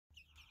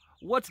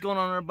What's going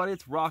on, everybody?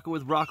 It's Rocco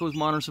with Rocco's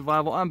Modern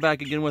Survival. I'm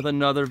back again with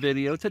another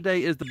video.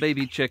 Today is the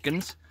baby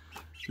chickens.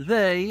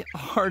 They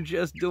are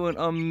just doing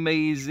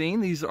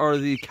amazing. These are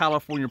the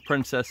California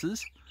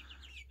princesses.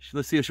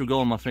 Let's see if she'll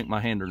go in my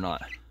hand or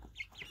not.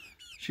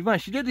 She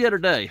might. She did the other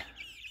day.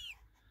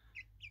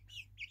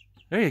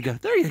 There you go.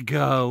 There you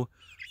go.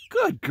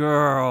 Good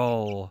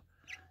girl.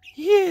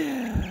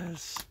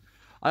 Yes.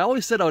 I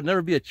always said I would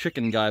never be a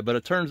chicken guy, but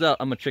it turns out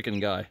I'm a chicken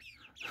guy.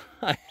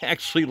 I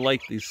actually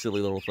like these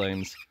silly little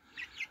things.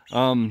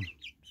 Wanna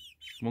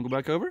go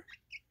back over?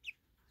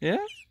 Yeah?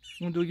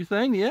 Wanna do your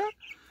thing? Yeah?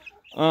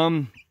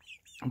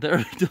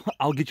 There,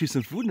 I'll get you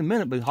some food in a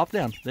minute, but hop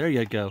down. There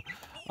you go.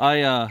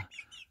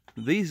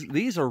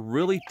 These are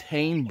really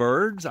tame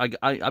birds.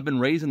 I've been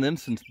raising them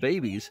since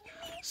babies,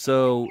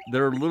 so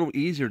they're a little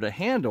easier to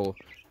handle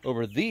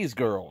over these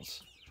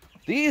girls.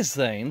 These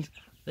things,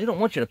 they don't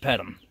want you to pet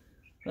them.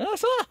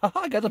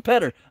 I got to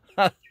pet her.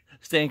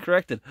 Stand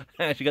corrected.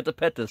 I actually got to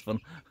pet this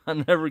one. I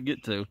never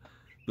get to,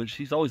 but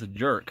she's always a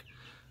jerk.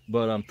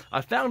 But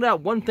I found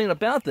out one thing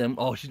about them.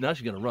 Oh, now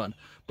she's gonna run.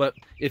 But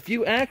if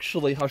you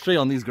actually, I'll show you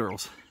on these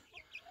girls.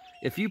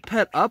 If you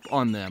pet up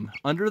on them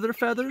under their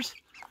feathers,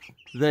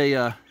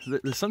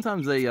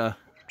 sometimes they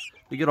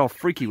get all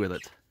freaky with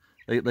it.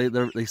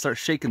 They start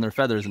shaking their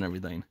feathers and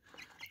everything.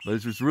 But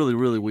it's just really,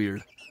 really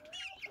weird.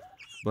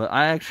 But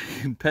I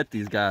actually pet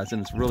these guys,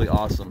 and it's really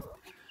awesome.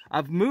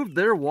 I've moved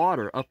their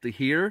water up to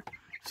here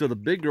so the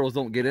big girls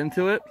don't get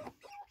into it.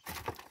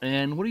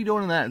 And what are you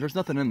doing in that? There's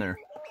nothing in there.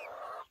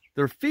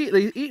 Their feet,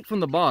 they eat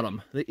from the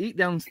bottom. They eat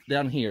down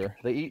here.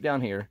 They eat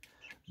down here.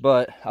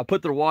 But I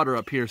put their water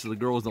up here so the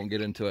girls don't get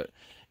into it.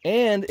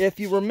 And if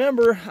you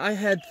remember, I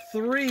had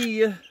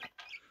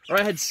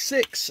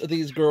 6 of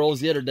these girls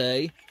the other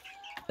day.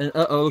 And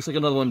looks like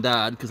another one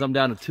died because I'm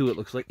down to 2, it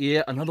looks like.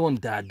 Yeah, another one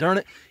died. Darn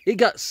it. It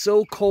got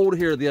so cold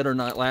here the other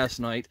night, last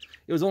night.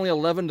 It was only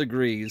 11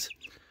 degrees.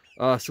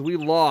 So we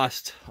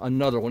lost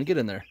another one. Get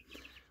in there.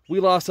 We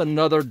lost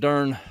another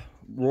darn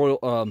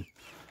Royal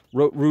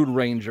Rude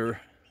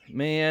Ranger.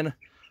 Man,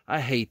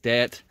 I hate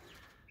that.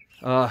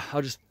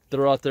 I'll just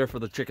throw it out there for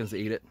the chickens to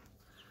eat it.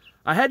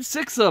 I had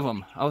 6 of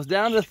them. I was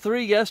down to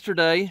 3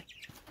 yesterday,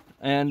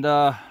 and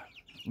now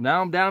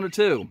I'm down to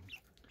 2.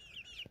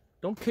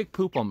 Don't kick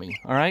poop on me,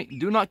 all right?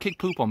 Do not kick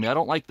poop on me. I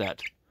don't like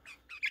that.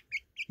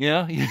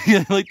 Yeah,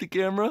 you like the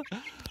camera?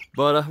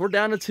 But we're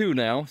down to 2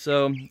 now,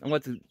 so I'm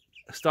going to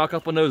stock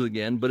up on those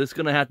again, but it's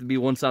going to have to be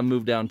once I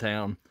move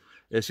downtown.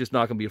 It's just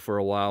not going to be for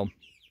a while.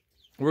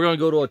 We're going to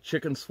go to a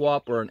chicken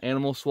swap or an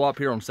animal swap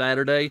here on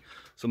Saturday,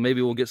 so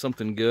maybe we'll get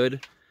something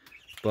good.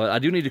 But I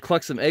do need to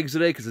collect some eggs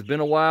today because it's been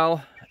a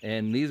while,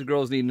 and these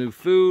girls need new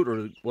food,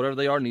 or whatever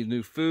they are, need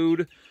new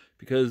food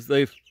because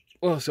they've,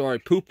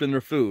 pooped in their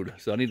food.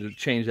 So I need to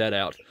change that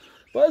out.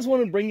 But I just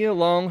wanted to bring you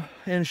along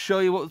and show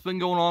you what's been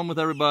going on with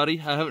everybody.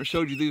 I haven't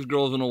showed you these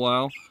girls in a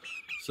while.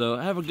 So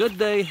have a good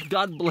day,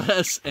 God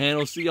bless, and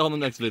I'll see you all in the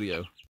next video.